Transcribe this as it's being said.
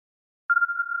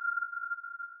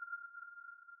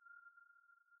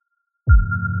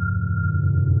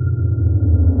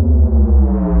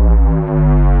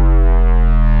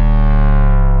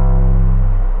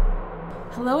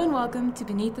welcome to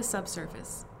Beneath the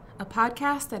Subsurface, a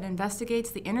podcast that investigates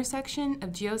the intersection of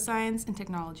geoscience and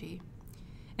technology.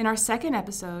 In our second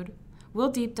episode, we'll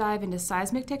deep dive into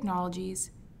seismic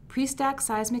technologies, pre-stack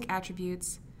seismic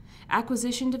attributes,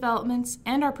 acquisition developments,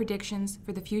 and our predictions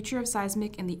for the future of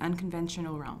seismic in the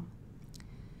unconventional realm.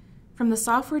 From the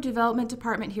Software Development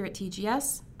Department here at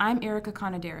TGS, I'm Erica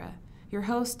Conadera, your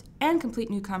host and complete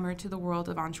newcomer to the world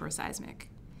of onshore seismic.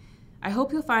 I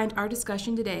hope you'll find our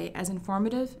discussion today as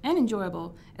informative and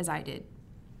enjoyable as I did.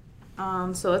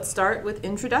 So let's start with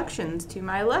introductions. To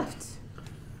my left.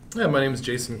 Yeah, my name is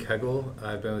Jason Kegel.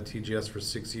 I've been at TGS for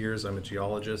 6 years. I'm a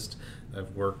geologist. I've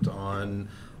worked on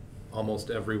almost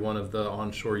every one of the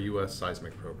onshore U.S.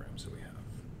 seismic programs that we have.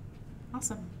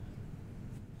 Awesome.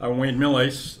 I'm Wayne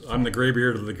Millais. I'm the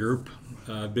graybeard of the group.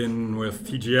 I've been with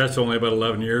TGS only about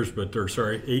 8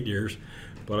 years,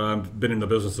 but I've been in the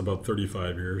business about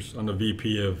 35 years. I'm the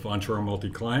VP of Onshore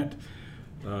Multi-Client,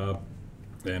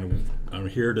 and I'm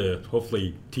here to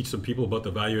hopefully teach some people about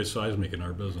the value of seismic in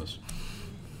our business.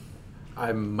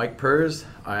 I'm Mike Pers.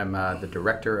 I'm the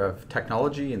Director of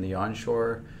Technology in the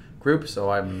Onshore Group, so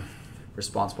I'm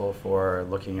responsible for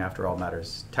looking after all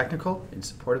matters technical in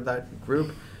support of that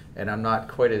group. And I'm not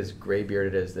quite as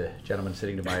gray-bearded as the gentleman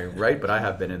sitting to my right, but I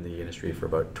have been in the industry for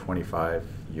about 25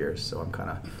 years, so I'm kind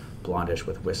of blondish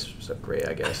with wisps of gray,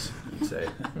 I guess you'd say.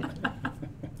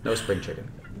 No spring chicken.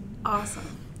 Awesome.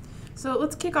 So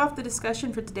let's kick off the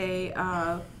discussion for today,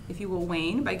 if you will,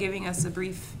 Wayne, by giving us a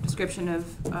brief description of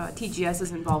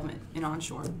TGS's involvement in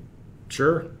onshore.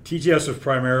 Sure. TGS was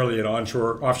primarily an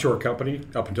offshore company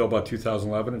up until about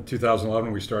 2011. In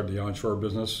 2011, we started the onshore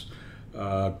business.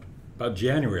 About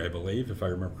January, I believe, if I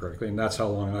remember correctly, and that's how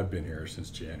long I've been here, since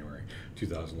January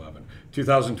 2011.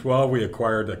 2012, we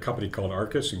acquired a company called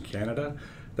Arcus in Canada.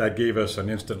 That gave us an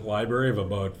instant library of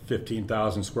about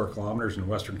 15,000 square kilometers in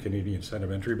Western Canadian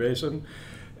Sedimentary Basin.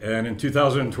 And in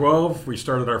 2012, we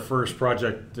started our first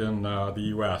project in the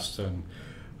U.S., and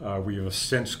we have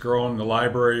since grown the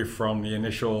library from the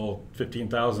initial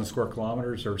 15,000 square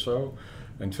kilometers or so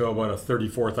until about a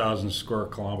 34,000 square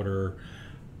kilometer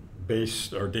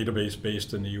database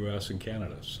based in the U.S. and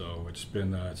Canada. So it's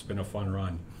been a fun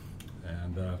run,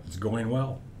 and it's going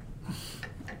well.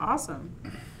 Awesome.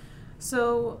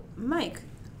 So Mike,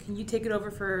 can you take it over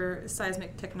for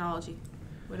seismic technology?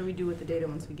 What do we do with the data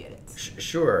once we get it?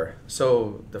 Sure.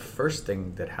 So the first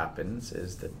thing that happens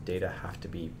is that data have to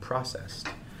be processed.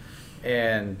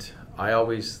 And I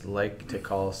always like to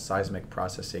call seismic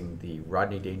processing the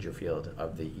Rodney Dangerfield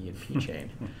of the E&P chain.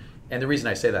 And the reason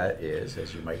I say that is,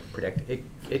 as you might predict,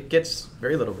 it gets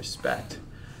very little respect.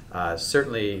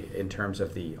 Certainly in terms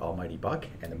of the almighty buck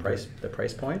and the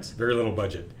price points. Very little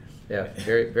budget. Yeah,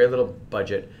 very very little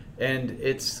budget. And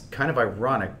it's kind of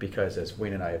ironic because, as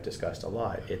Wayne and I have discussed a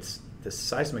lot, it's the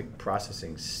seismic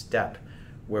processing step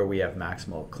where we have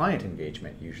maximal client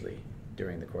engagement usually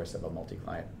during the course of a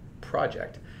multi-client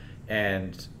project.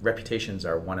 And reputations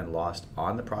are won and lost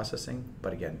on the processing,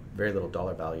 but again, very little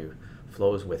dollar value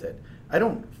flows with it. I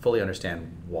don't fully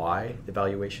understand why the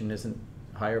valuation isn't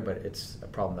higher, but it's a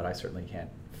problem that I certainly can't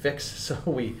fix. So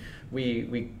we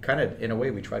kind of, in a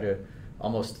way, we try to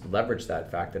almost leverage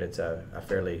that fact that it's a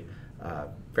fairly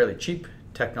cheap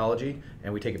technology,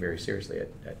 and we take it very seriously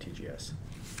at TGS.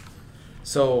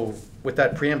 So with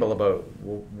that preamble about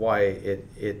why it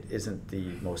isn't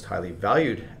the most highly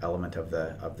valued element of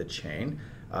the chain,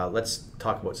 let's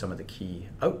talk about some of the key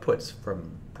outputs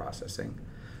from processing.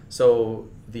 So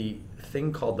the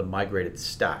thing called the migrated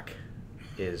stack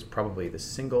is probably the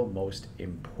single most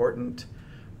important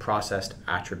processed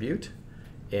attribute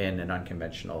in an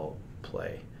unconventional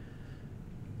play.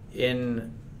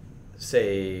 In,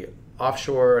 say,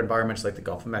 offshore environments like the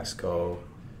Gulf of Mexico,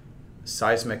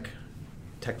 seismic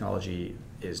technology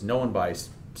is known by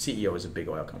CEOs of big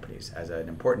oil companies as an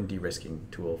important de-risking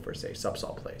tool for, say,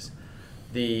 subsalt plays.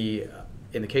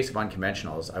 In the case of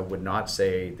unconventionals, I would not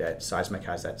say that seismic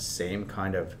has that same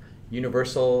kind of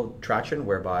universal traction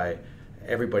whereby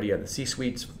everybody on the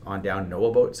C-suites on down know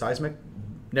about seismic.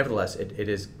 Nevertheless, it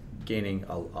is gaining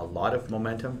a lot of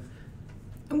momentum.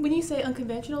 And when you say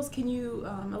unconventionals, can you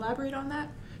elaborate on that?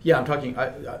 Yeah, I'm talking,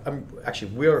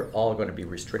 we're all going to be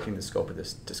restricting the scope of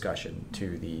this discussion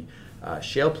to the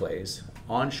shale plays,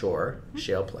 onshore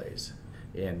shale plays.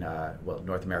 In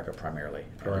North America primarily.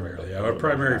 Primarily, yeah. Our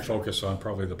primary focus on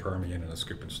probably the Permian and the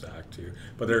Scoop and Stack too.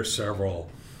 But there are several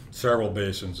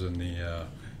basins in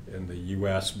the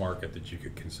U.S. market that you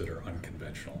could consider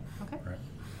unconventional. Okay. Right?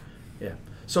 Yeah.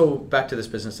 So back to this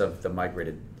business of the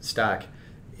migrated stack,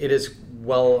 it is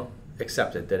well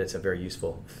accepted that it's a very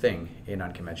useful thing in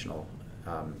unconventional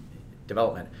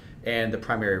development. And the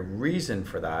primary reason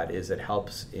for that is it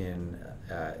helps in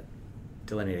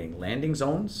delineating landing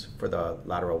zones for the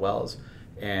lateral wells,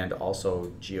 and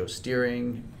also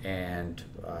geosteering and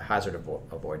hazard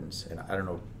avoidance. And I don't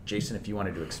know, Jason, if you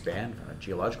wanted to expand from a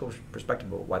geological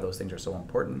perspective about why those things are so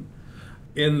important.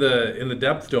 In the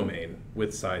depth domain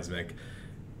with seismic,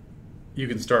 you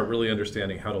can start really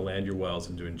understanding how to land your wells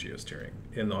and doing geosteering.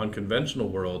 In the unconventional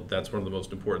world, that's one of the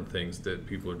most important things that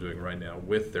people are doing right now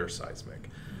with their seismic.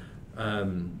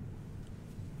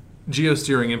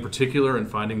 Geosteering in particular and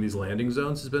finding these landing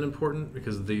zones has been important,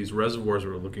 because these reservoirs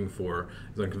we're looking for,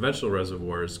 the unconventional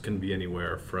reservoirs, can be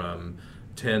anywhere from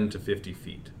 10 to 50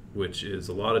 feet, which is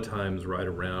a lot of times right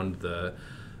around the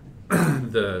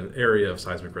area of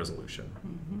seismic resolution.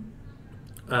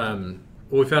 What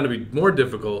we found to be more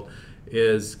difficult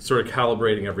is sort of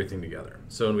calibrating everything together.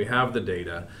 So when we have the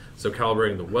data, so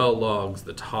calibrating the well logs,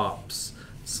 the tops,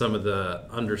 some of the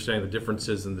understanding the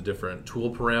differences in the different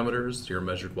tool parameters, your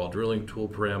measured while drilling tool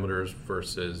parameters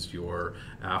versus your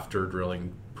after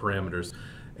drilling parameters,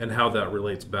 and how that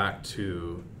relates back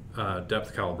to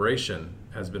depth calibration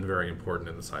has been very important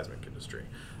in the seismic industry.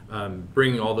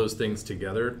 Bringing all those things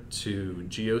together to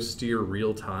geosteer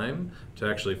real time to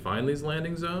actually find these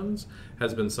landing zones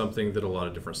has been something that a lot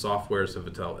of different softwares have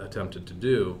attempted to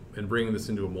do, and bringing this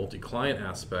into a multi-client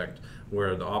aspect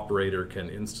where the operator can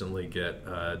instantly get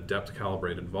a depth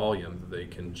calibrated volume that they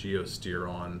can geosteer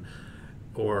on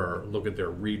or look at their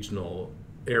regional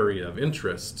area of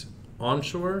interest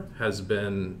onshore has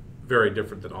been very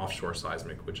different than offshore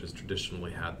seismic, which has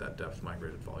traditionally had that depth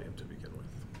migrated volume to begin with.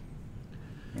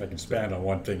 I can expand on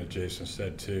one thing that Jason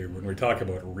said too. When we talk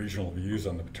about regional views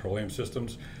on the petroleum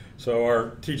systems, so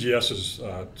our TGS's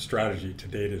strategy to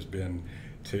date has been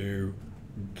to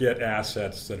get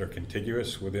assets that are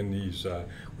contiguous within these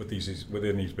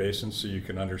basins, so you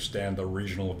can understand the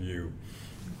regional view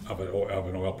of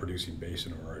an oil producing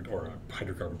basin or a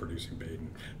hydrocarbon producing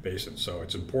basin. So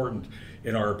it's important,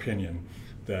 in our opinion,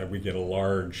 that we get a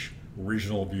large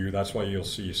regional view. That's why you'll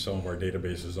see some of our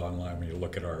databases online. When you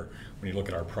look at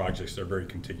our projects, they're very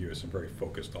contiguous and very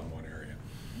focused on one area.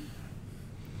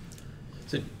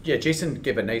 So yeah, Jason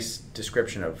gave a nice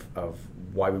description of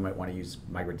why we might want to use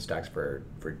migrated stacks for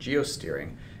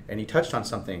geosteering, and he touched on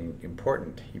something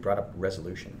important. He brought up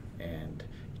resolution, and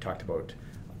he talked about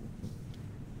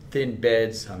thin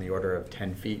beds on the order of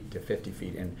 10 feet to 50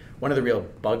 feet. And one of the real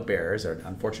bugbears, or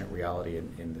unfortunate reality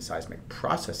in the seismic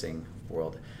processing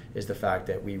world, is the fact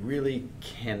that we really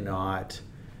cannot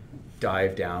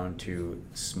dive down to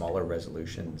smaller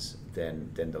resolutions than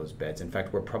those beds. In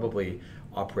fact, we're probably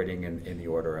operating in the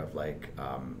order of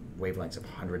wavelengths of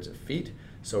hundreds of feet.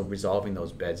 So resolving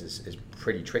those beds is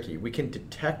pretty tricky. We can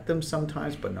detect them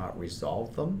sometimes, but not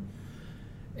resolve them.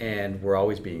 And we're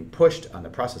always being pushed on the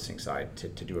processing side to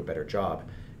do a better job.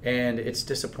 And it's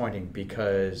disappointing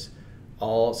because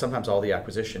sometimes all the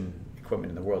acquisition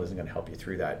equipment in the world isn't going to help you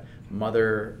through that.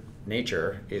 Mother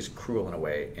Nature is cruel in a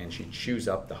way, and she chews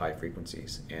up the high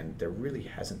frequencies. And there really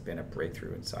hasn't been a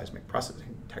breakthrough in seismic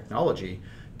processing technology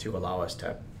to allow us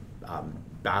to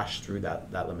bash through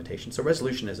that limitation. So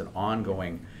resolution is an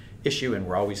ongoing issue, and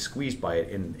we're always squeezed by it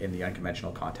in the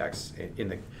unconventional context,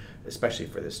 especially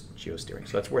for this geosteering.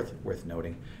 So that's worth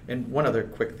noting. And one other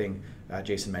quick thing,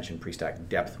 Jason mentioned pre-stack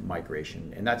depth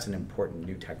migration, and that's an important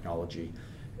new technology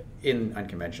in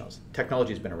unconventionals.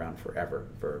 Technology has been around forever,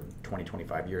 for 20,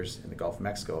 25 years in the Gulf of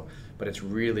Mexico, but it's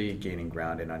really gaining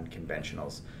ground in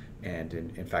unconventionals. And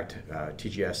in fact,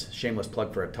 TGS, shameless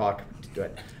plug for a talk,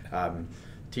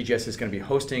 TGS is going to be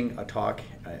hosting a talk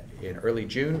in early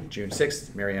June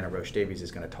 6th. Mariana Roche Davies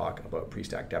is going to talk about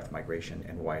pre-stack depth migration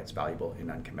and why it's valuable in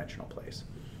unconventional plays.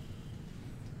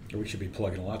 We should be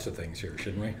plugging lots of things here,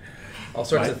 shouldn't we? All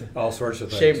sorts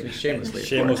of things. Shamelessly.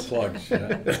 Shameless plugs.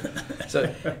 Yeah.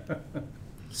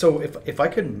 So if I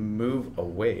could move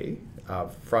away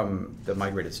from the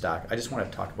migrated stack, I just want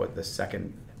to talk about the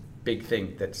second big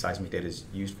thing that seismic data is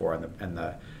used for on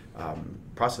the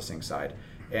processing side.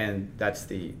 And that's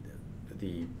the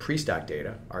pre-stack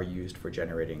data are used for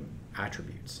generating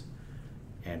attributes.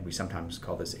 And we sometimes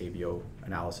call this AVO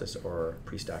analysis or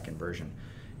pre-stack inversion.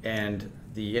 And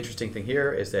the interesting thing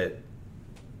here is that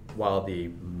while the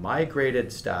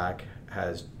migrated stack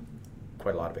has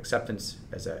quite a lot of acceptance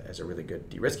as a really good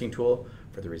de-risking tool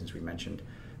for the reasons we mentioned,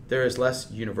 there is less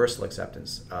universal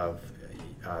acceptance of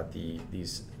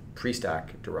these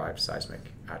pre-stack derived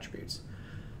seismic attributes.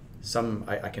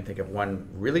 I can think of one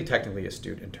really technically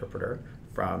astute interpreter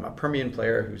from a Permian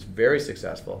player who's very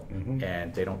successful,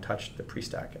 and they don't touch the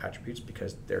pre-stack attributes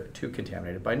because they're too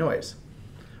contaminated by noise.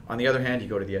 On the other hand, you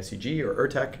go to the SEG or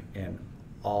ERTEC, and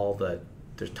all the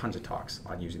there's tons of talks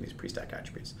on using these pre-stack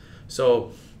attributes.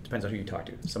 So it depends on who you talk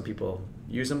to. Some people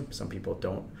use them, some people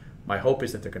don't. My hope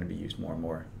is that they're going to be used more and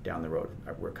more down the road.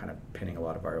 We're kind of pinning a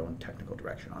lot of our own technical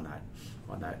direction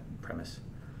on that premise.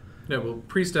 Yeah, well,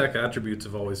 pre-stack attributes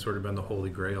have always sort of been the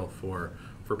holy grail for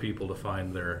people to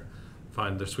find their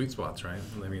sweet spots, right?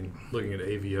 I mean, looking at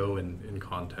AVO in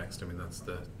context, I mean, that's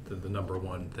the number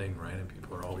one thing, right? And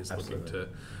people are always looking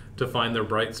to find their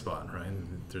bright spot, right?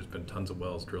 And there's been tons of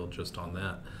wells drilled just on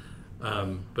that.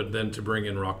 But then to bring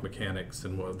in rock mechanics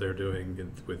and what they're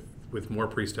doing with more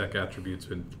pre-stack attributes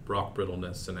with rock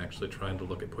brittleness and actually trying to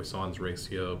look at Poisson's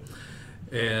ratio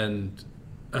and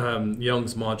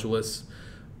Young's modulus.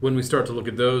 When we start to look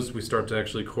at those, we start to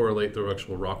actually correlate the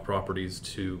actual rock properties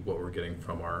to what we're getting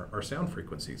from our sound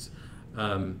frequencies.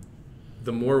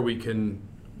 The more we can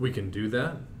do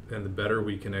that, and the better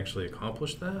we can actually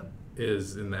accomplish that,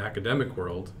 is in the academic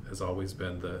world has always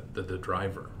been the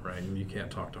driver, right? And you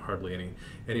can't talk to hardly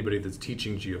anybody that's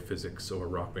teaching geophysics or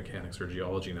rock mechanics or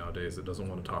geology nowadays that doesn't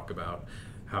want to talk about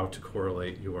how to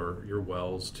correlate your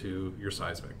wells to your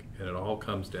seismic. And it all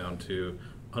comes down to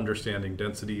understanding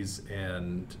densities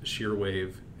and shear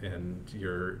wave and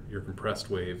your compressed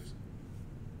wave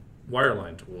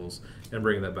wireline tools and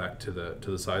bringing that back to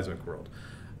the seismic world.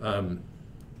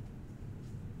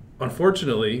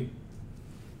 Unfortunately,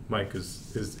 Mike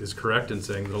is correct in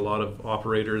saying that a lot of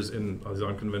operators in these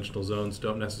unconventional zones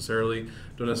don't necessarily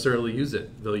use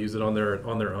it. They'll use it on their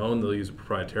own. They'll use it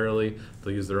proprietarily.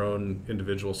 They'll use their own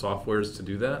individual softwares to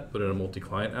do that. But in a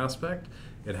multi-client aspect,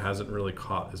 it hasn't really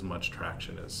caught as much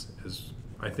traction as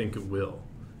I think it will.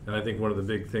 And I think one of the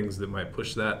big things that might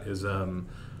push that is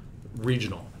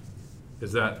regional.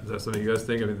 Is that something you guys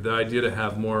think? I mean, the idea to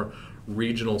have more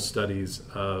regional studies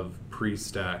of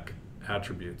pre-stack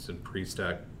attributes and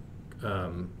pre-stack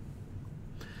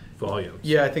volumes.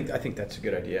 Yeah, I think that's a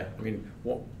good idea. I mean,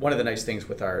 one of the nice things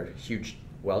with our huge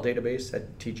well database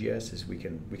at TGS is we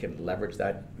can leverage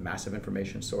that massive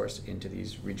information source into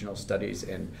these regional studies.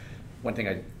 And one thing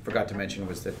I forgot to mention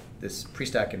was that this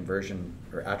pre-stack inversion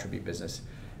or attribute business,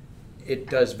 it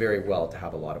does very well to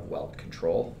have a lot of well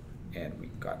control, and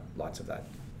we've got lots of that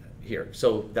here.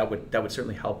 So that would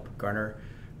certainly help garner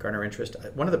interest.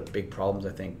 One of the big problems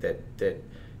I think that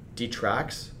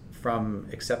detracts from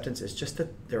acceptance is just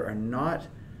that there are not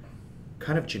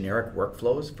kind of generic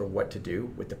workflows for what to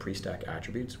do with the pre-stack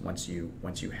attributes once you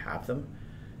have them.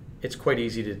 It's quite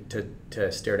easy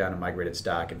to stare down a migrated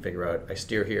stack and figure out I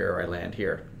steer here or I land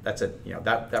here. That's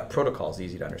that protocol is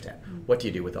easy to understand. What do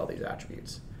you do with all these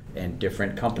attributes? And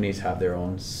different companies have their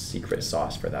own secret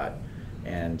sauce for that,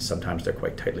 and sometimes they're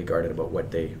quite tightly guarded about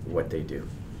what they do.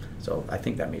 So I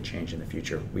think that may change in the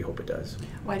future. We hope it does.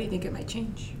 Why do you think it might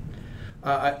change?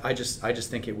 I just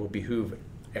think it will behoove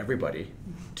everybody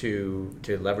to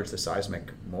leverage the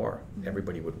seismic more.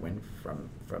 Everybody would win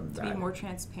from that. To be more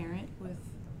transparent with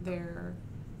their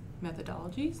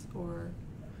methodologies, or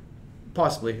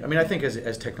possibly. I mean, I think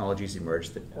as technologies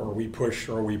emerge, or we push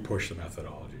the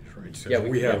methodologies, right? So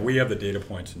yeah, we have the data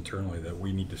points internally that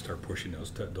we need to start pushing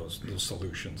those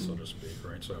solutions, so to speak,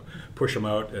 right? So push them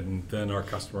out, and then our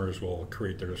customers will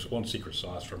create their own secret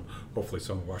sauce from hopefully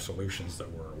some of our solutions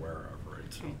that we're aware of, right?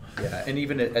 So. Yeah, and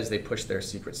even as they push their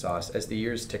secret sauce, as the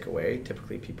years tick away,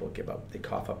 typically people give up. They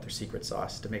cough up their secret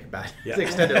sauce to make it bad. Yeah. To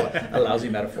extend a lousy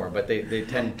metaphor, but they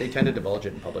tend to divulge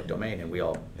it in public domain, and we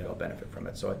all benefit from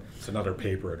it. So it's another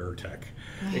paper at ERTech.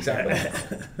 Exactly.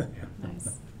 Yeah.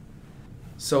 Nice.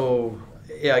 So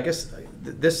yeah, I guess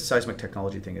this seismic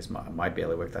technology thing is my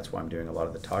bailiwick. That's why I'm doing a lot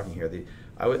of the talking here.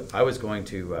 I was going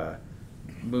to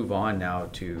move on now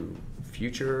to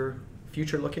future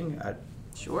looking at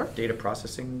Sure. data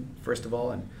processing first of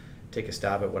all, and take a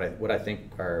stab at what I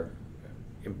think are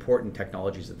important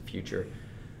technologies of the future.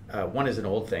 One is an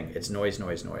old thing. It's noise.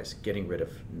 Getting rid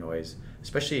of noise,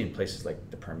 especially in places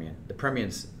like the Permian. The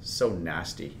Permian's so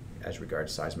nasty as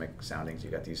regards seismic soundings.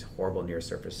 You got these horrible near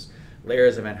surface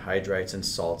layers of anhydrites and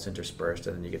salts interspersed,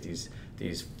 and then you get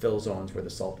these fill zones where the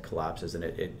salt collapses, and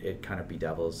it kind of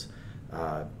bedevils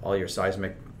all your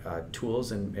seismic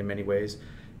tools in many ways.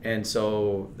 And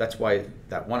so that's why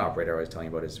that one operator I was telling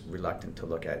you about is reluctant to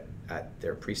look at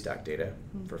their pre-stack data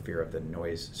for fear of the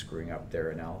noise screwing up their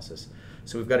analysis.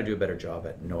 So we've got to do a better job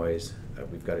at noise.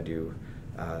 We've got to do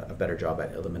a better job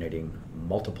at eliminating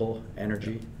multiple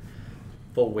energy.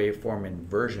 Full waveform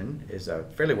inversion is a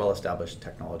fairly well-established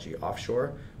technology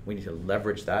offshore. We need to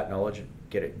leverage that knowledge,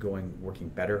 get it working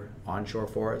better onshore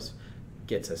for us.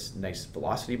 Gets us nice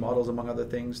velocity models, among other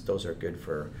things. Those are good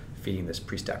for feeding this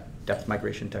pre-stack depth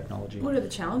migration technology. What are the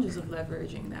challenges of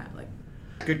leveraging that?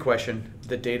 Good question.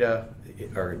 The data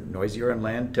are noisier on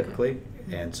land typically,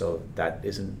 and so that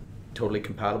isn't totally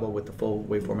compatible with the full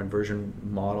waveform inversion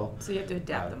model. So you have to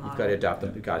adapt the model. You've got to adapt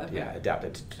them. You've got Okay. adapt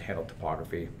it to handle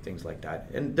topography, things like that.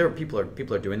 And there are people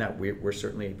are doing that. We're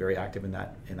certainly very active in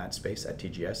that space at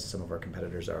TGS. Some of our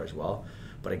competitors are as well.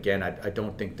 But again, I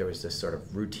don't think there is this sort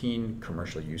of routine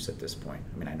commercial use at this point.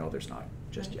 I mean, I know there's not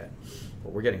just yet,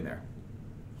 but we're getting there.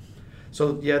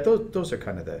 So yeah, those are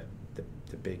kind of the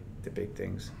big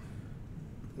things.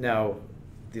 Now,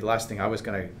 the last thing I was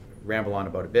going to ramble on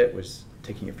about a bit was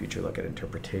taking a future look at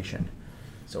interpretation.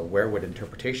 So where would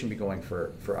interpretation be going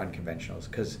for unconventionals?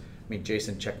 Because I mean,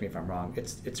 Jason, check me if I'm wrong.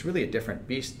 It's really a different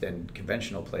beast than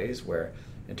conventional plays, where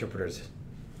interpreters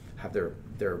have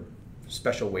their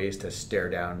special ways to stare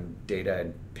down data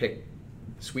and pick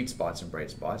sweet spots and bright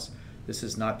spots. This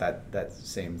is not that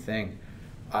same thing.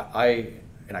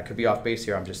 And I could be off base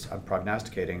here. I'm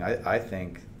prognosticating. I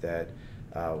think that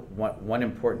one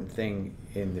important thing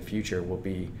in the future will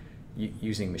be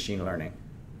using machine learning,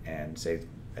 and say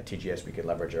at TGS we could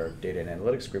leverage our data and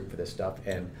analytics group for this stuff,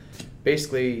 and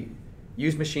basically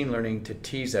use machine learning to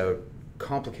tease out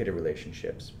complicated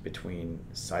relationships between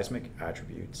seismic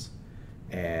attributes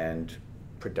and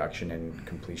production and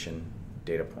completion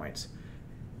data points,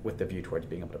 with the view towards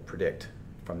being able to predict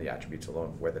from the attributes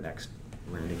alone where the next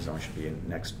landing zone should be in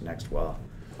next well.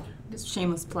 Just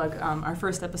shameless plug, our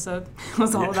first episode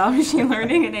was all about machine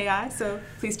learning and AI, so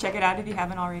please check it out if you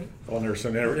haven't already. Well, and there's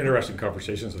some interesting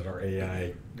conversations at our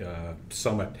AI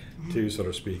summit, too, so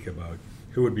to speak, about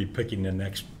who would be picking the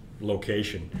next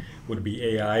location. Would it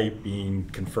be AI being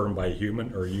confirmed by a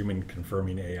human, or a human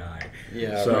confirming AI?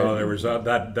 Yeah. So right. there was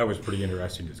that was pretty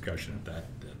interesting discussion at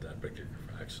that particular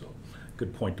fact. So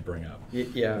good point to bring up.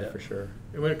 Yeah, for sure.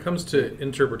 And when it comes to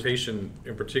interpretation,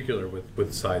 in particular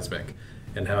with seismic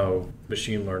and how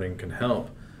machine learning can help,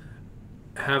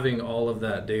 having all of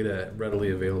that data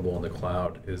readily available in the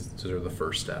cloud is sort of the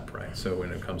first step, right? So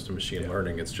when it comes to machine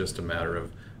learning, it's just a matter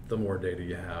of the more data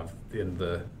you have in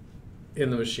the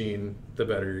machine, the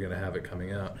better you're going to have it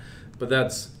coming out. But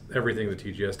that's everything that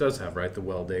TGS does have, right? The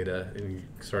well data, and you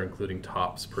start including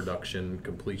TOPS, production,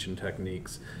 completion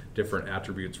techniques, different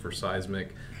attributes for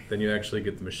seismic. Then you actually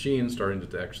get the machine starting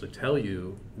to actually tell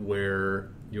you where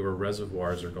your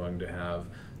reservoirs are going to have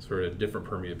sort of different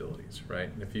permeabilities, right?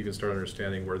 And if you can start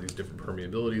understanding where these different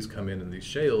permeabilities come in these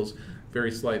shales,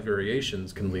 very slight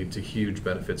variations can lead to huge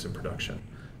benefits in production.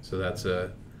 So that's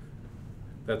a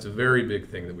very big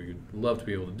thing that we would love to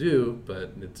be able to do,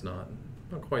 but it's not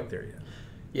quite there yet.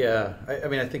 Yeah, I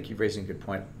mean, I think you've raised a good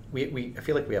point. I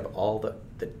feel like we have all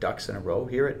the ducks in a row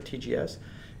here at TGS,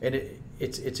 and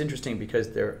it's interesting because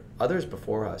others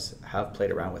before us have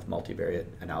played around with multivariate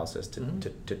analysis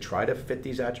to try to fit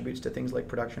these attributes to things like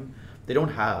production. They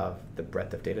don't have the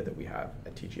breadth of data that we have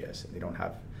at TGS. They don't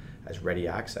have as ready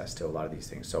access to a lot of these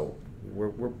things. So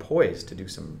we're poised to do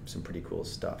some pretty cool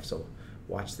stuff. So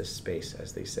watch this space,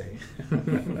 as they say.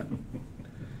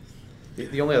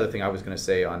 The only other thing I was going to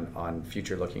say on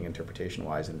future-looking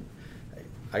interpretation-wise, and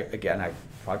I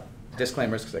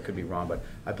disclaimers because I could be wrong, but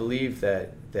I believe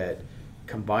that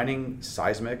combining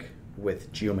seismic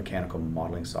with geomechanical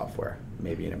modeling software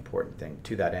may be an important thing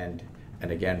to that end.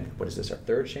 And again, what is this, our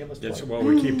third shameless plug? Yes, well,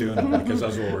 we keep doing that because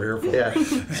that's what we're here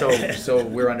for. Yeah. So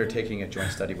we're undertaking a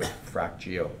joint study with Frac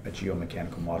Geo, a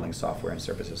geomechanical modeling software and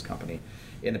services company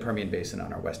in the Permian Basin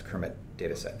on our West Kermit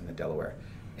data set in the Delaware.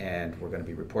 And we're going to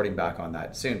be reporting back on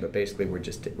that soon. But basically, we're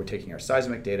taking our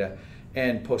seismic data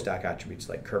and post-ac attributes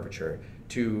like curvature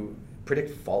to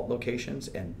predict fault locations,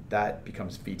 and that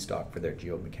becomes feedstock for their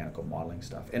geomechanical modeling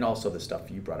stuff. And also the stuff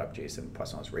you brought up, Jason,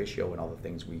 Poisson's ratio and all the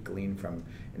things we glean from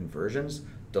inversions,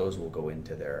 those will go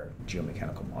into their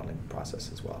geomechanical modeling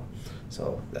process as well.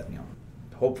 So that,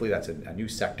 hopefully that's a new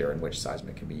sector in which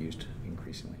seismic can be used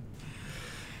increasingly.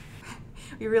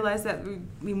 We realized that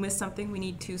we missed something. We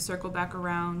need to circle back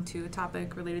around to a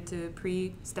topic related to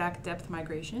pre-stack depth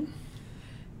migration.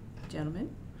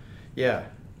 Gentlemen? Yeah,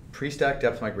 pre-stack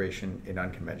depth migration in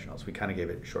unconventionals. We kind of gave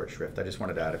it short shrift. I just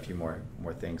wanted to add a few more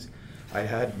things. I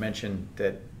had mentioned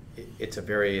that it's a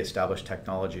very established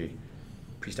technology,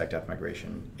 pre-stack depth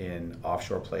migration in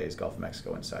offshore plays, Gulf of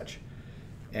Mexico and such.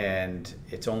 And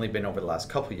it's only been over the last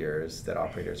couple of years that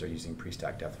operators are using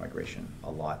pre-stack depth migration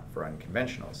a lot for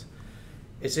unconventionals.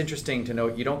 It's interesting to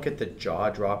note you don't get the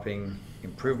jaw-dropping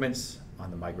improvements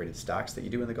on the migrated stacks that you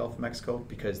do in the Gulf of Mexico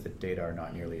because the data are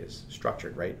not nearly as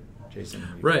structured, right, Jason?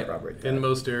 Right. In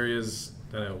most areas,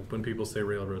 when people say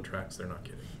railroad tracks, they're not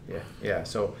kidding. Yeah.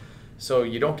 So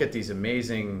you don't get these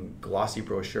amazing glossy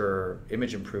brochure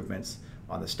image improvements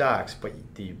on the stacks, but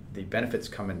the benefits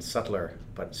come in subtler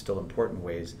but still important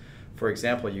ways For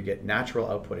example, you get natural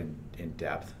output in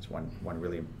depth. It's one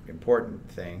really important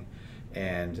thing.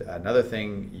 And another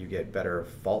thing, you get better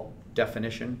fault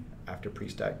definition after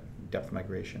pre-stack depth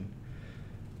migration.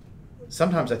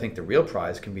 Sometimes I think the real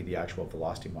prize can be the actual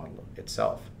velocity model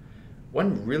itself.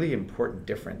 One really important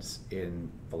difference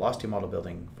in velocity model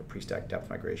building for pre-stack depth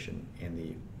migration in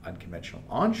the unconventional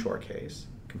onshore case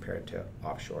compared to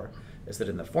offshore is that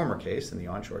in the former case, in the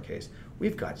onshore case,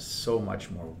 we've got so much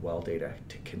more well data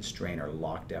to constrain or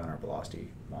lock down our velocity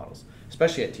models,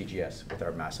 especially at TGS with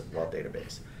our massive well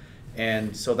database.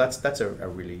 And so that's a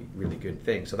really, really good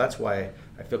thing. So that's why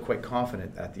I feel quite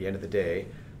confident at the end of the day,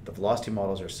 the velocity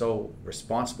models are so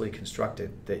responsibly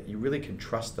constructed that you really can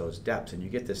trust those depths, and you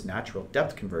get this natural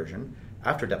depth conversion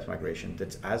after depth migration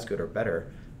that's as good or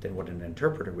better than what an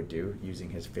interpreter would do using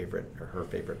his favorite or her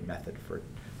favorite method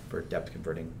for depth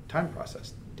converting time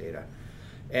process data.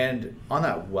 And on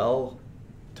that well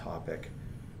topic,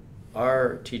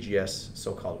 our TGS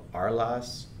so-called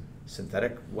RLAS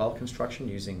synthetic well construction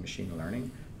using machine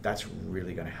learning, that's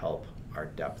really going to help our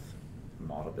depth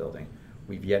model building.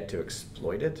 We've yet to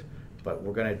exploit it, but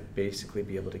we're going to basically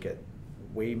be able to get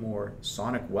way more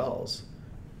sonic wells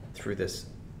through this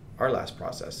RLAS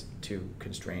process to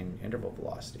constrain interval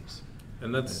velocities.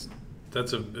 And that's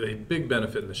a big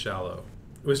benefit in the shallow.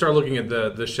 We start looking at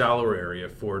the shallower area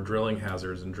for drilling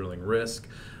hazards and drilling risk.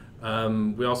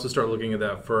 We also start looking at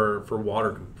that for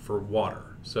water.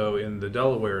 So in the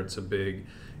Delaware, it's a big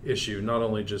issue, not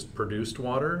only just produced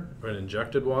water and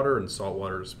injected water and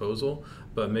saltwater disposal,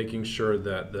 but making sure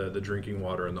that the drinking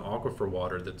water and the aquifer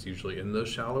water that's usually in those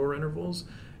shallower intervals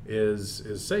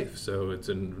is safe. So it's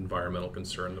an environmental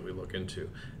concern that we look into.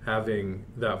 Having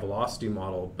that velocity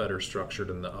model better structured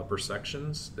in the upper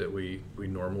sections that we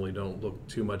normally don't look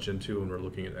too much into when we're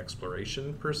looking at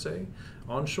exploration per se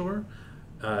onshore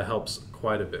helps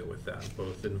quite a bit with that,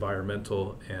 both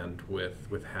environmental and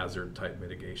with hazard type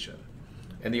mitigation.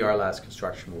 And the RLAS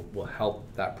construction will help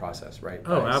that process, right?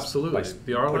 Oh, absolutely.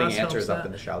 The RLAS putting helps answers that. up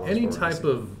in the shallows. Any type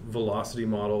of velocity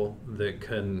model that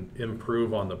can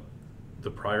improve on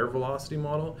the prior velocity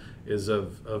model is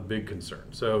of big concern.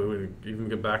 So we even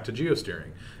get back to geosteering.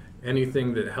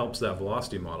 Anything that helps that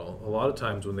velocity model, a lot of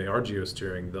times when they are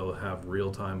geosteering, they'll have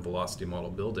real-time velocity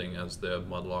model building as the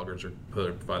mud loggers are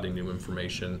providing new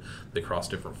information. They cross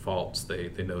different faults.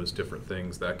 They notice different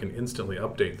things that can instantly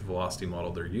update the velocity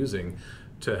model they're using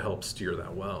to help steer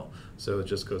that well. So it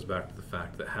just goes back to the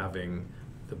fact that having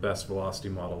the best velocity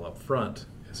model up front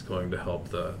is going to help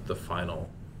the final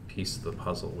piece of the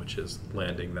puzzle, which is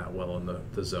landing that well in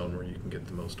the zone where you can get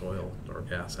the most oil or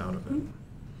gas out of it.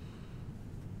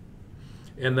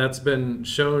 And that's been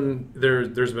shown,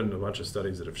 there's been a bunch of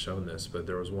studies that have shown this, but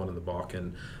there was one in the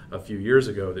Bakken a few years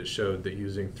ago that showed that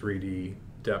using 3D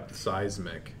depth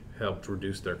seismic helped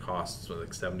reduce their costs by like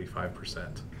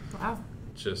 75%. Wow.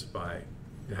 Just by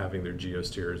having their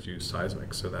geosteers use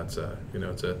seismic. So that's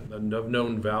it's a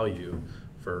known value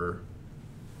for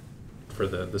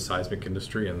the seismic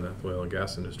industry and the oil and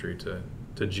gas industry to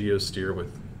geosteer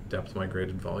with depth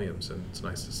migrated volumes. And it's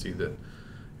nice to see that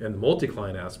in the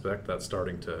multi-client aspect, that's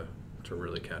starting to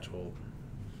really catch hold.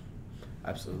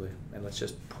 Absolutely. And let's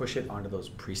just push it onto those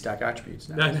pre-stack attributes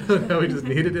now. No, we just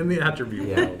need it in the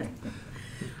attribute world.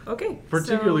 Okay.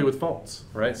 Particularly with faults,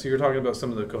 right? So you're talking about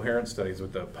some of the coherent studies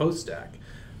with the post-stack,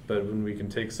 but when we can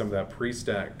take some of that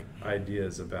pre-stack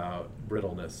ideas about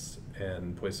brittleness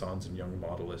and Poissons and Young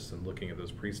modelists and looking at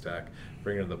those pre-stack,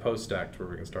 bring it to the post-stack to where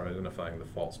we can start identifying the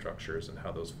fault structures and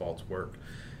how those faults work.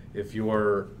 If you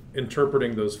are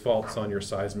interpreting those faults on your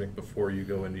seismic before you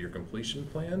go into your completion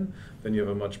plan, then you have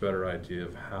a much better idea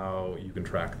of how you can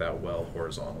track that well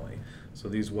horizontally. So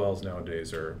these wells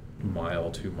nowadays are 1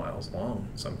 mile, 2 miles long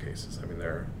in some cases. I mean,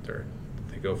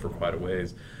 they go for quite a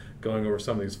ways. Going over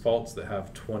some of these faults that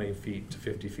have 20 feet to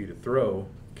 50 feet of throw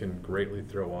can greatly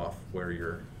throw off where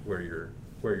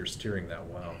you're steering that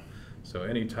well. So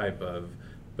any type of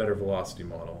better velocity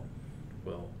model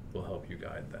will help you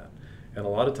guide that. And a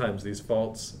lot of times these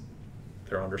faults,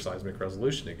 they're under seismic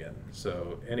resolution again.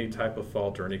 So any type of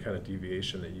fault or any kind of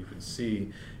deviation that you can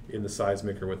see in the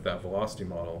seismic or with that velocity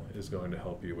model is going to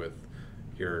help you with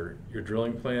your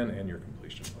drilling plan and your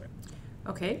completion plan.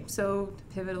 Okay, so to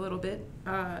pivot a little bit,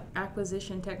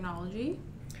 acquisition technology.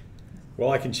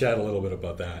 Well, I can chat a little bit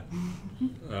about that.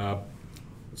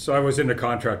 So I was in the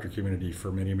contractor community for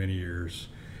many, many years.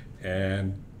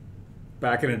 And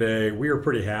back in the day, we were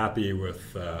pretty happy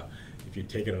with, if you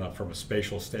take it up from a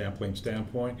spatial sampling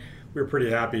standpoint, we were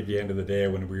pretty happy at the end of the day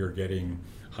when we were getting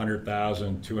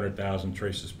 100,000, 200,000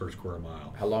 traces per square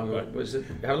mile. How long But was it?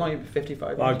 How long?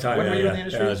 55? long time. When yeah, were you yeah. in the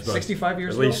industry? Yeah, it's about 65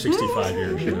 years At ago? least 65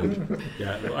 years.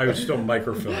 Yeah. Yeah, I was still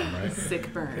microfilm, right?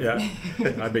 Sick burn. Yeah,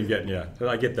 I've been getting,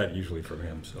 I get that usually from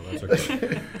him, so that's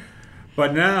okay.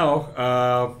 But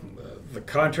now, the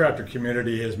contractor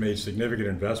community has made significant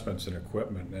investments in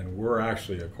equipment, and we're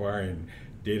actually acquiring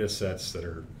data sets that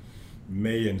are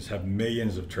have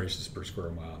millions of traces per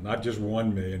square mile. Not just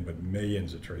 1 million, but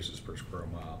millions of traces per square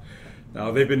mile.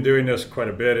 Now, they've been doing this quite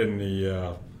a bit in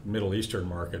the Middle Eastern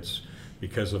markets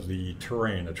because of the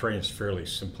terrain. The terrain is fairly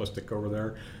simplistic over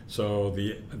there, so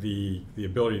the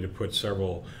ability to put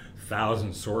several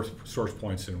thousand source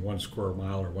points in 1 square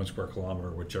mile or 1 square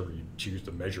kilometer, whichever you choose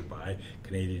to measure by,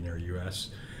 Canadian or U.S.,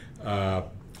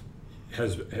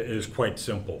 is quite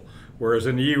simple. Whereas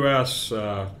in the U.S.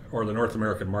 Or the North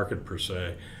American market per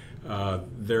se,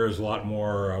 there is a lot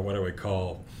more what I would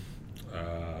call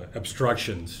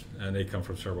obstructions, and they come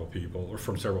from several people, or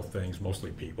from several things, mostly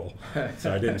people.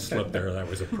 So I didn't slip there. That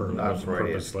was a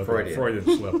purpose slip. Freudian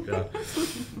slip, yeah.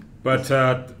 But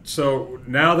so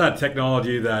now that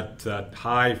technology, that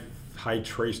high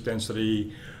trace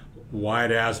density,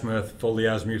 wide azimuth, fully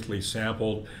azimuthally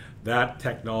sampled, that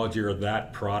technology or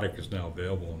that product is now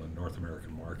available in the North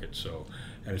American market. So,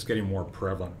 and it's getting more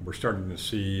prevalent. We're starting to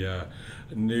see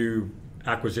new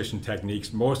acquisition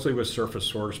techniques, mostly with surface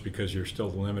source, because you're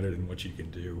still limited in what you can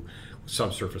do.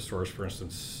 Subsurface source, for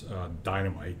instance,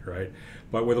 dynamite, right?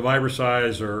 But with a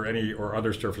Vibrosize or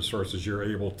other surface sources, you're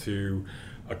able to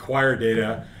acquire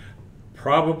data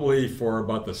probably for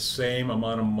about the same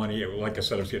amount of money. Like I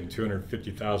said, I was getting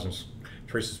 250,000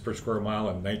 traces per square mile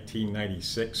in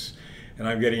 1996, and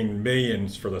I'm getting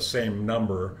millions for the same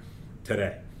number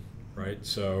today, right?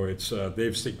 So it's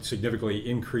they've significantly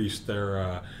increased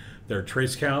their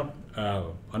trace count.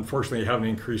 Unfortunately, haven't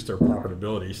increased their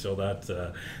profitability, so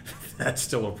that's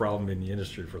still a problem in the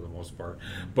industry for the most part.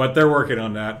 But they're working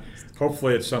on that.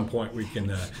 Hopefully, at some point we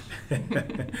can.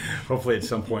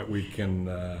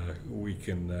 We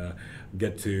can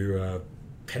get to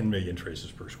 10 million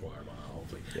traces per square mile.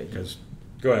 Hopefully, because.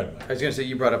 Go ahead. I was going to say,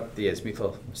 you brought up the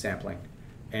azimuthal sampling,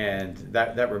 and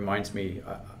that reminds me,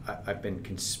 I've been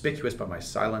conspicuous by my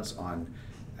silence on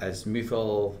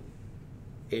azimuthal,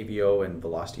 AVO, and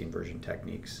velocity inversion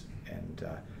techniques. And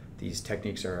these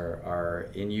techniques are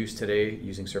in use today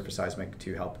using surface seismic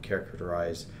to help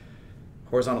characterize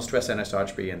horizontal stress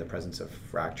anisotropy in the presence of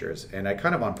fractures. And I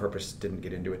kind of on purpose didn't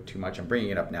get into it too much. I'm bringing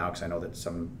it up now because I know that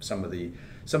some of the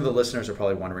listeners are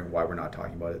probably wondering why we're not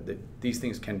talking about it. That these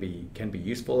things can be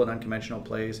useful in unconventional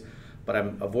plays, but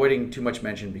I'm avoiding too much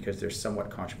mention because they're somewhat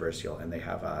controversial, and they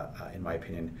have in my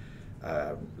opinion,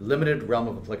 limited realm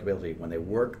of applicability. When they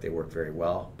work very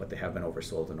well, but they have been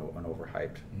oversold and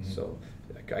overhyped. Mm-hmm. So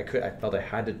I felt I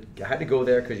had to go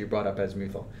there because you brought up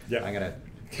azimuthal. Yeah. I'm gonna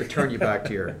return you back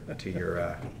to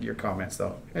your comments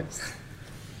though.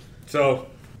 So,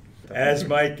 as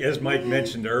Mike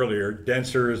mentioned earlier,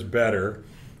 denser is better,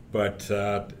 but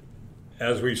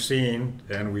as we've seen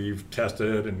and we've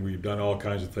tested and we've done all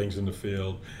kinds of things in the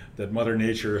field, that Mother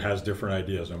Nature has different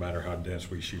ideas no matter how dense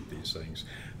we shoot these things.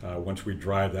 Once we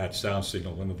drive that sound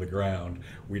signal into the ground,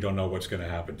 we don't know what's going to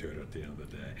happen to it at the end of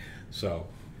the day. So,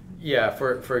 yeah,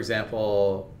 for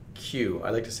example, Q,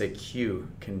 I like to say Q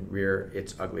can rear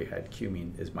its ugly head.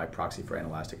 Q is my proxy for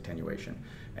inelastic attenuation.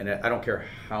 And I don't care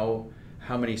how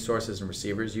many sources and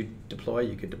receivers you deploy,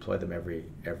 you could deploy them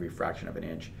every fraction of an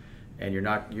inch. And you're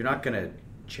not going to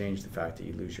change the fact that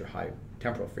you lose your high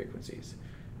temporal frequencies.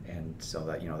 And so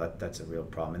that's a real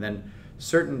problem. And then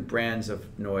certain brands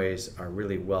of noise are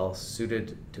really well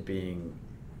suited to being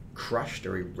crushed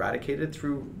or eradicated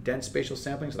through dense spatial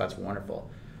sampling, so that's wonderful.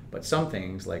 But some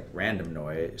things like random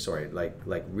noise,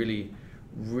 like really,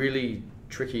 really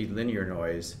tricky linear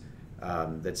noise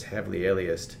that's heavily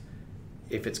aliased,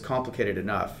 if it's complicated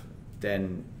enough,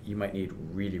 then you might need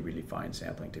really, really fine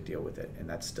sampling to deal with it, and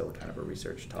that's still kind of a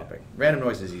research topic. Random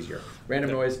noise is easier.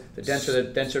 Random noise, the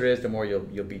denser it is, the more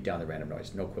you'll beat down the random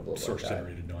noise. No quibble about that.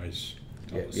 Source-generated noise.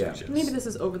 Yeah. Maybe this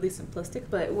is overly simplistic,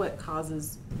 but what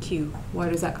causes Q? Where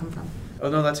does that come from? Oh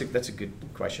no, that's a good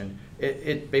question.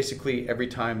 It basically, every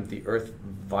time the Earth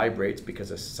vibrates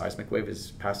because a seismic wave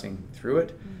is passing through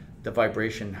it, the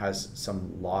vibration has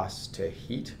some loss to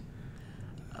heat.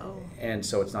 Oh. And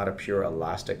so it's not a pure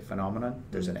elastic phenomenon.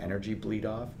 There's an energy bleed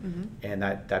off, and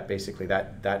that basically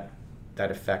that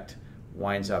effect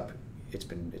winds up.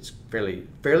 It's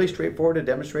fairly straightforward to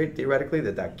demonstrate theoretically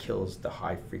that kills the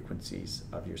high frequencies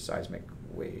of your seismic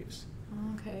waves.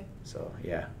 Okay. So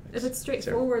yeah. If it's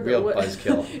straightforward, real though,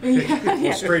 buzzkill.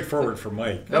 Well, straightforward for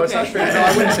Mike. No, it's not Okay. straight. No,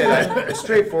 I wouldn't say that. It's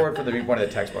straightforward for one of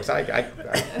the textbooks.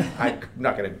 I'm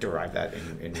not going to derive that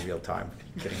in real time.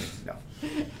 Kidding me? No.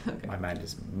 Okay. My mind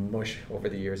is mush over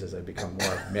the years as I've become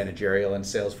more managerial and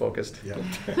sales focused. Yeah.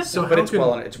 So But how it's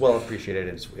can- well appreciated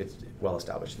and it's well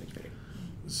established in the community.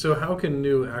 So how can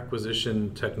new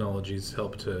acquisition technologies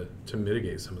help to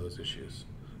mitigate some of those issues?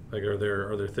 Like, are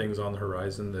there things on the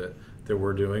horizon that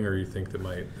we're doing, or you think that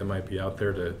might be out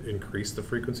there to increase the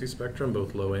frequency spectrum,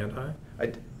 both low and high?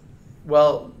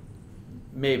 Well,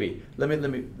 maybe. Let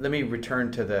me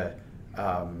return to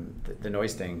the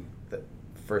noise thing that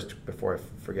first before I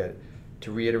forget.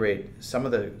 To reiterate, some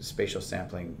of the spatial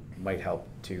sampling might help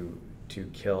to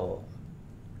kill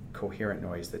coherent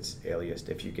noise that's aliased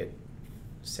if you get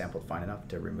sampled fine enough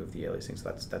to remove the aliasing.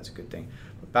 So that's a good thing.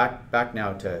 But back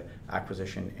now to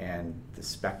acquisition and the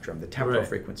spectrum, the temporal Right.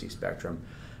 frequency spectrum.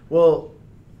 Well,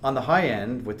 on the high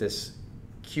end with this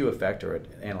Q effect or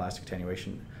anelastic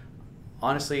attenuation,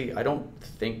 honestly, I don't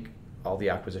think all the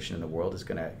acquisition in the world is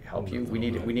going to help you. We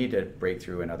need a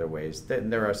breakthrough in other ways.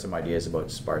 Then there are some ideas about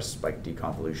sparse spike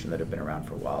deconvolution that have been around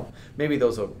for a while. Maybe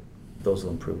those will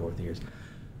improve over the years.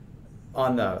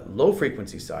 On the low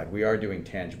frequency side, we are doing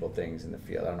tangible things in the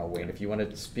field. I don't know, Wayne, if you want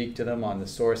to speak to them on the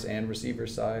source and receiver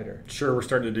side, or Sure, we're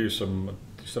starting to do some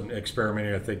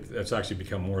experimenting. I think that's actually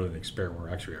become more than an experiment. We're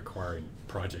actually acquiring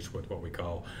projects with what we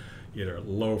call either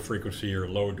low frequency or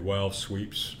low dwell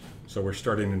sweeps. So we're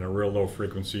starting in the real low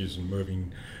frequencies and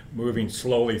moving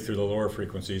slowly through the lower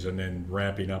frequencies and then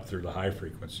ramping up through the high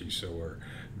frequencies. So we're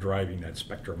driving that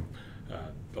spectrum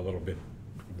a little bit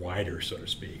wider, so to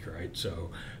speak, right? So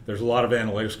there's a lot of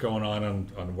analytics going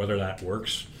on whether that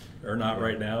works or not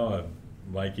right now.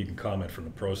 Mike, you can comment from the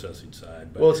processing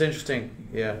side. But well, it's interesting,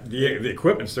 yeah. the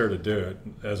equipment's there to do it,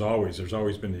 as always. There's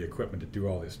always been the equipment to do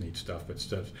all this neat stuff. But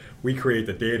we create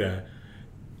the data.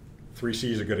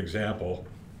 3C is a good example.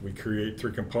 We create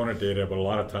 3-component data, but a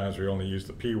lot of times we only use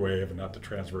the P wave and not the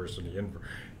transverse and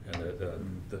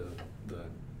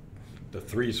the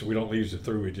 3, so we don't use the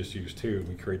 3, we just use 2.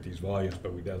 We create these volumes,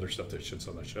 but we do other stuff that sits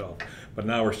on the shelf. But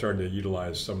now we're starting to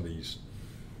utilize some of these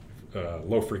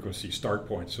low frequency start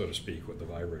points, so to speak, with the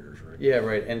vibrators, right? Yeah,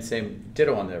 right, and same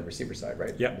ditto on the receiver side,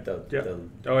 right? Yeah. The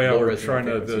Oh yeah, low we're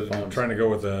resonant frequency phones. trying to go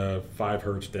with the 5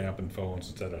 hertz dampened phones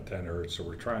instead of 10 hertz. So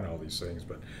we're trying all these things,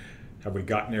 but have we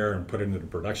gotten there and put it into the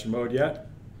production mode yet?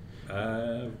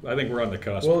 I think we're on the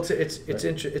cusp. Well,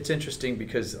 it's interesting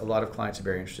because a lot of clients are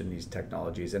very interested in these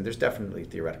technologies, and there's definitely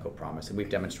theoretical promise, and we've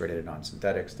demonstrated it on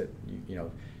synthetics that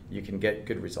you can get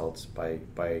good results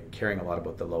by caring a lot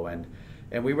about the low end.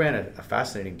 And we ran a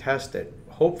fascinating test that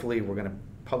hopefully we're going to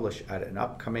publish at an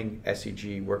upcoming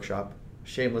SEG workshop.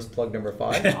 Shameless plug number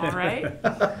 5. All right.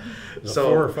 So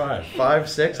 4 or 5? 5,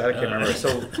 6, I can't remember.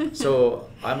 So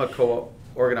I'm a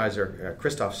co-organizer.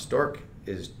 Christoph Stork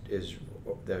is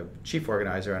the chief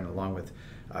organizer, and along with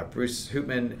Bruce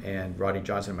Hoopman and Roddy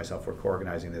Johnson and myself, we're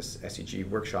co-organizing this SEG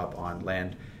workshop on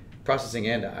land processing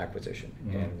and acquisition.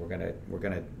 Mm-hmm. And we're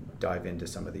gonna dive into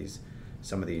some of these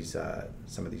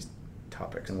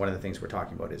topics. And one of the things we're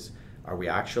talking about is, are we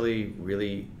actually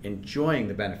really enjoying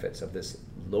the benefits of this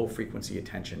low frequency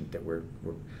attention that we're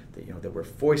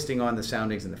foisting on the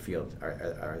soundings in the field?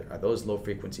 Are those low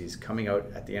frequencies coming out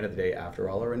at the end of the day after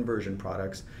all our inversion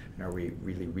products, and are we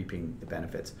really reaping the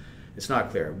benefits? It's not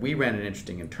clear. We ran an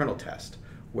interesting internal test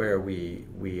where we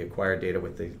acquired data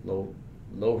with the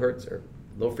low hertz or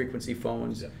low frequency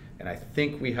phones, and I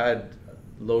think we had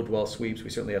low dwell sweeps. We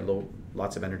certainly had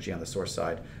lots of energy on the source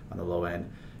side on the low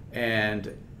end,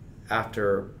 and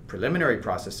after preliminary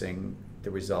processing,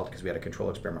 the result, because we had a control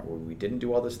experiment where we didn't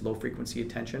do all this low frequency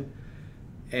attention,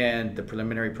 and the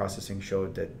preliminary processing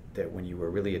showed that when you were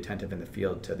really attentive in the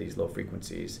field to these low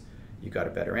frequencies, you got a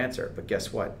better answer. But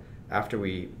guess what? After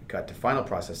we got to final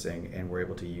processing and were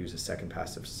able to use a second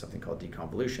pass of something called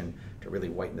deconvolution to really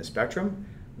whiten the spectrum,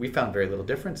 we found very little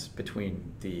difference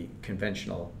between the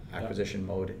conventional acquisition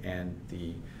mode and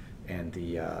the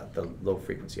low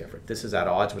frequency effort. This is at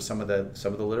odds with some of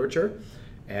the literature,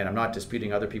 and I'm not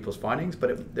disputing other people's findings,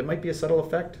 but there might be a subtle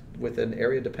effect with an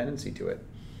area dependency to it.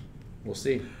 We'll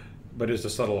see. But is the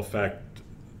subtle effect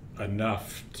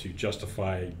enough to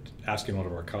justify asking one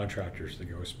of our contractors to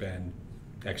go spend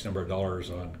X number of dollars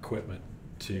on equipment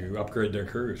to upgrade their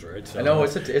crews, right? So I know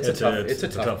it's a tough question. It's a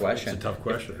tough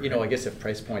question. I guess if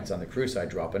price points on the crew side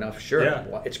drop enough, sure,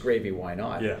 it's gravy. Why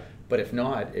not? Yeah. But if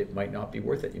not, it might not be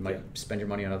worth it. You might spend your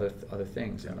money on other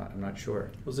things. I'm not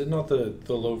sure. Was it not the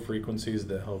low frequencies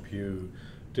that help you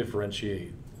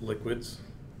differentiate liquids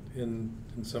in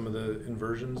some of the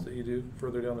inversions that you do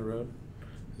further down the road?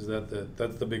 Is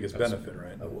that's the biggest benefit,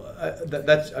 right?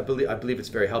 I believe it's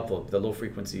very helpful. The low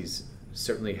frequencies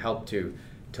certainly help to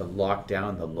lock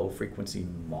down the low frequency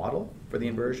model for the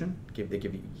inversion.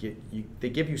 They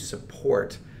give you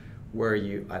support where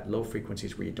you at low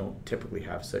frequencies where you don't typically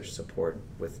have such support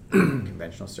with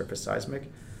conventional surface seismic,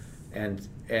 and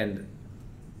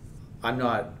I'm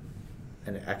not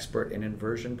an expert in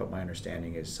inversion, but my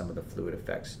understanding is some of the fluid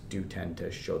effects do tend to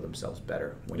show themselves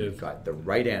better when you've got the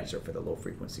right answer for the low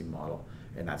frequency model,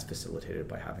 and that's facilitated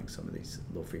by having some of these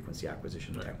low frequency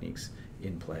acquisition techniques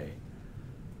in play.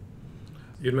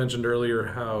 You'd mentioned earlier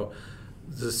how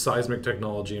the seismic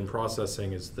technology and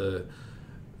processing is the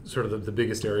sort of the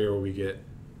biggest area where we get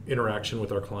interaction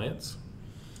with our clients,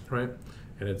 right?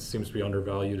 And it seems to be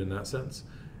undervalued in that sense.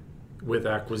 With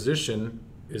acquisition,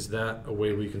 is that a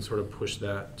way we can sort of push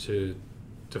that to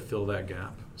fill that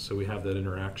gap so we have that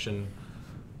interaction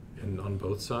on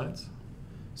both sides?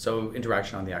 So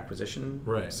interaction on the acquisition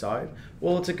side?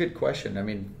 Well, it's a good question. I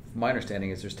mean, my understanding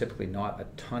is there's typically not a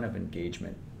ton of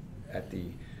engagement at the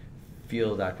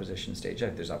field acquisition stage.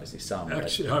 There's obviously some.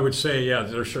 Actually, I would say, yeah,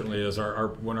 there certainly is.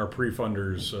 When our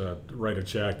pre-funders write a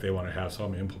check, they want to have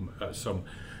some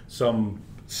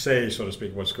say, so to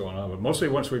speak, what's going on. But mostly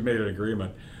once we've made an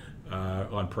agreement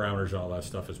on parameters and all that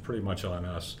stuff, it's pretty much on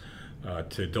us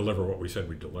to deliver what we said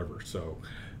we'd deliver. So,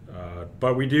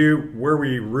 but we do, where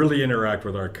we really interact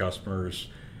with our customers,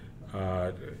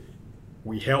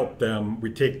 we help them,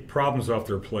 we take problems off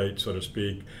their plate, so to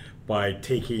speak, by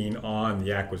taking on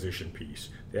the acquisition piece.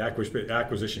 The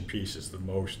acquisition piece is the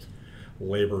most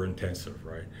labor intensive,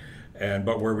 right?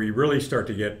 But where we really start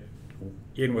to get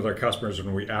in with our customers,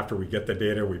 and after we get the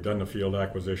data, we've done the field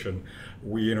acquisition,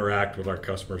 we interact with our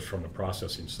customers from the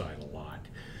processing side a lot.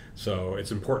 So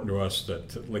it's important to us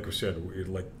that, like we said,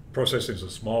 processing is a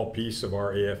small piece of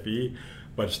our AFE,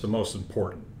 but it's the most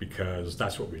important because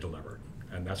that's what we deliver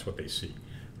and that's what they see,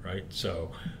 right?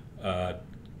 So I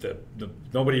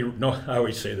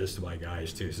always say this to my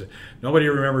guys too. So nobody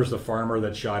remembers the farmer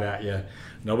that shot at you.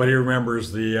 Nobody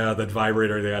remembers the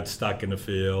vibrator that got stuck in the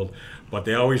field, but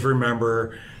they always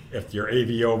remember if your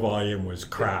AVO volume was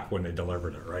crap when they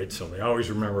delivered it, right? So they always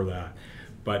remember that.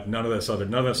 But none of that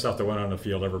stuff that went on the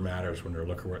field ever matters when they're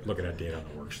looking at data on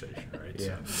the workstation, right?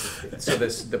 Yeah. So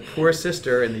the poor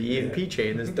sister in the E&P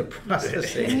chain is the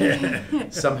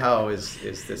processing. Somehow is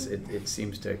this. It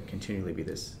seems to continually be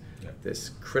this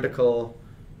critical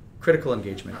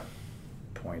engagement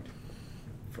point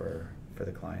for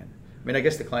the client. I mean, I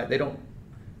guess the client they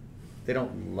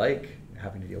don't like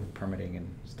having to deal with permitting and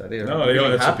stuff. They're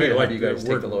that's happy a big, to have you guys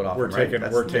take the load off. We're taking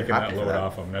that load that.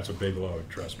 off them. That's a big load,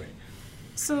 trust me.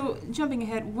 So, jumping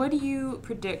ahead, what do you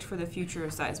predict for the future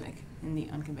of seismic in the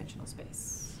unconventional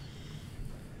space?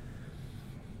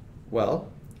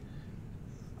 Well,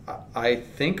 I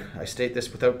think, I state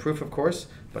this without proof, of course,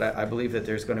 but I believe that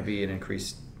there's going to be an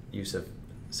increased use of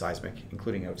seismic,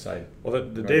 including outside. Well,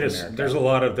 the data, there's a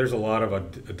lot of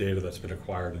data that's been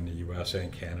acquired in the U.S.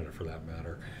 and Canada, for that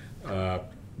matter,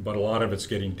 but a lot of it's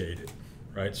getting dated,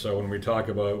 right? So when we talk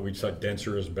about, we said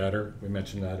denser is better. We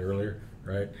mentioned that earlier,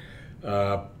 right?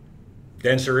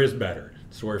 Denser is better.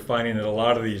 So we're finding that a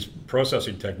lot of these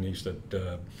processing techniques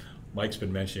that Mike's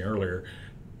been mentioning earlier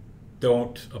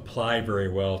don't apply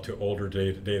very well to older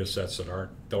data sets that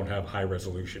don't have high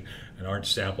resolution and aren't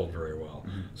sampled very well.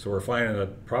 Mm-hmm. So we're finding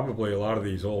that probably a lot of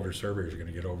these older surveys are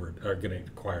going to get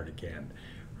acquired again,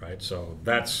 right? So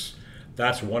that's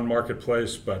one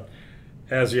marketplace. But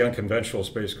as the unconventional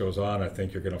space goes on, I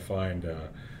think you're going to find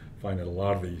that a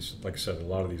lot of these, like I said, a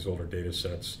lot of these older data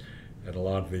sets, and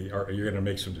you're going to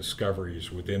make some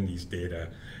discoveries within these data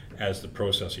as the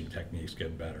processing techniques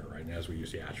get better, right? And as we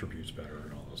use the attributes better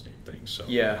and all those neat things. So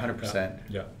yeah, 100%.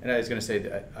 Yeah. And I was going to say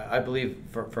that I believe,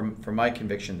 for my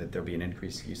conviction, that there'll be an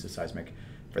increased use of seismic.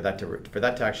 For that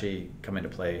to actually come into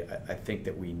play, I think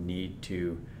that we need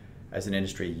to, as an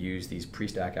industry, use these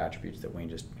pre-stack attributes that Wayne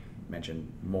just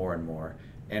mentioned more and more.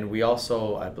 And we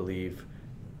also, I believe,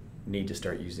 need to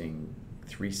start using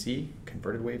 3C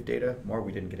converted wave data more.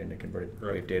 We didn't get into converted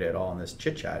wave data at all in this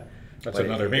chit chat. That's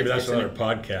another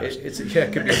podcast.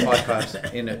 It could be a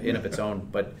podcast in of its own.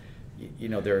 But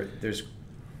there's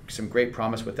some great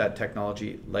promise with that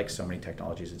technology. Like so many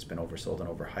technologies, it's been oversold and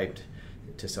overhyped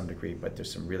to some degree. But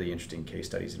there's some really interesting case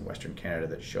studies in Western Canada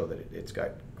that show that it's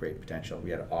got great potential.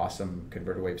 We had awesome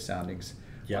converted wave soundings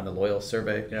on the Loyal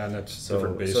survey. Yeah, and that's so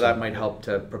that might help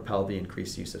to propel the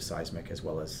increased use of seismic as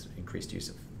well as increased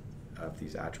use of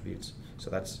these attributes.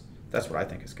 So that's what I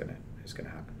think is going to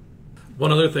happen.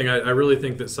 One other thing, I really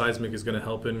think that seismic is going to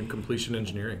help in completion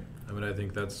engineering. I mean, I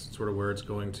think that's sort of where it's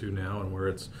going to now, and where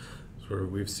it's So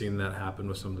we've seen that happen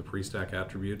with some of the pre-stack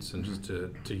attributes, and just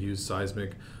to use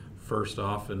seismic first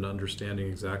off and understanding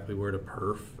exactly where to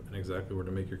perf and exactly where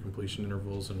to make your completion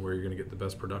intervals and where you're going to get the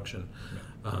best production.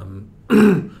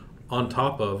 On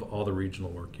top of all the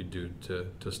regional work you do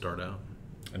to start out.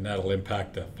 And that'll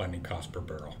impact the funding cost per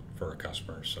barrel for our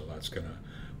customers. So that's going to,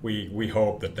 we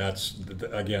hope that's,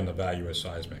 again, the value of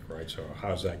seismic, right? So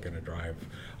how's that going to drive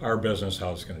our business?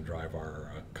 How's it going to drive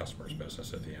our customers'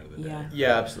 business at the end of the day?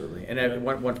 Yeah, absolutely. And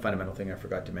one fundamental thing I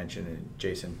forgot to mention, and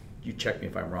Jason, you check me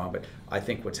if I'm wrong, but I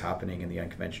think what's happening in the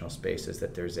unconventional space is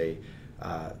that there's a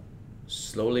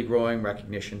slowly growing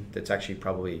recognition that's actually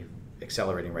probably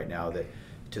accelerating right now, that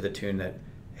to the tune that,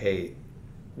 hey,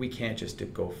 we can't just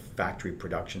go factory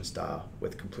production style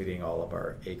with completing all of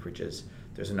our acreages.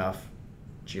 There's enough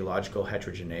geological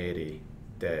heterogeneity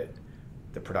that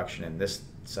the production in this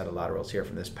set of laterals here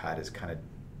from this pad is kind of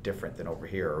different than over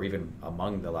here, or even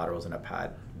among the laterals in a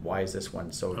pad. Why is this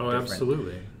one so different?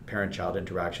 Absolutely. Parent-child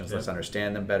interactions, let's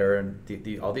understand them better.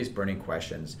 And all these burning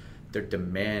questions, they're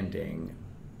demanding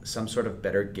some sort of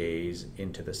better gaze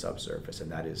into the subsurface,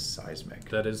 and that is seismic.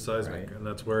 That is seismic, right? And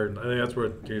that's where, I think that's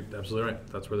where, you're absolutely right,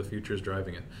 that's where the future is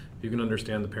driving it. If you can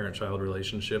understand the parent-child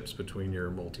relationships between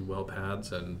your multi-well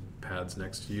pads and pads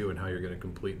next to you and how you're going to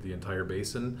complete the entire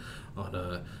basin on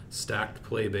a stacked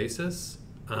play basis,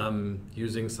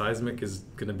 using seismic is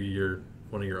going to be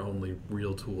one of your only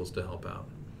real tools to help out.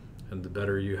 And the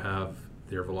better you have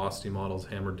your velocity models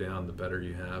hammered down, the better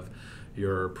you have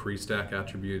your pre-stack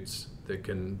attributes that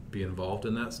can be involved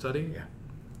in that study,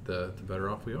 the better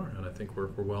off we are. And I think we're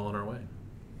well on our way.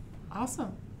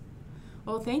 Awesome.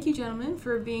 Well, thank you, gentlemen,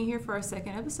 for being here for our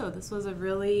second episode. This was a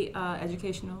really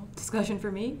educational discussion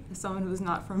for me, as someone who's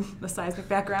not from a seismic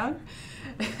background.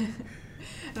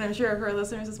 And I'm sure for our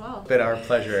listeners as well. Been our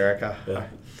pleasure, Erica.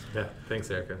 Yeah. Thanks,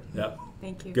 Erica. Yeah.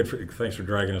 Thank you. Thanks for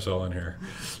dragging us all in here.